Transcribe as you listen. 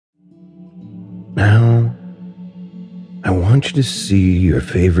Now, I want you to see your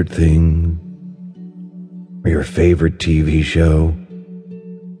favorite thing or your favorite TV show.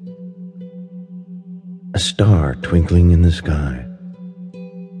 A star twinkling in the sky,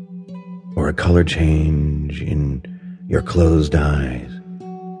 or a color change in your closed eyes,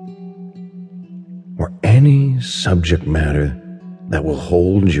 or any subject matter that will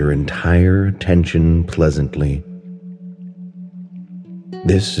hold your entire attention pleasantly.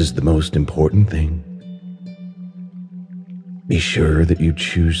 This is the most important thing. Be sure that you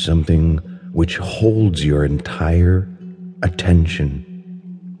choose something which holds your entire attention.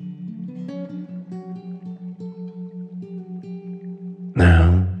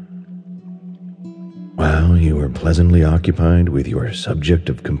 Now, while you are pleasantly occupied with your subject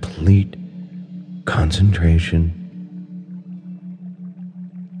of complete concentration,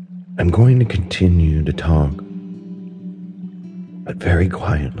 I'm going to continue to talk, but very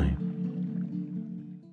quietly.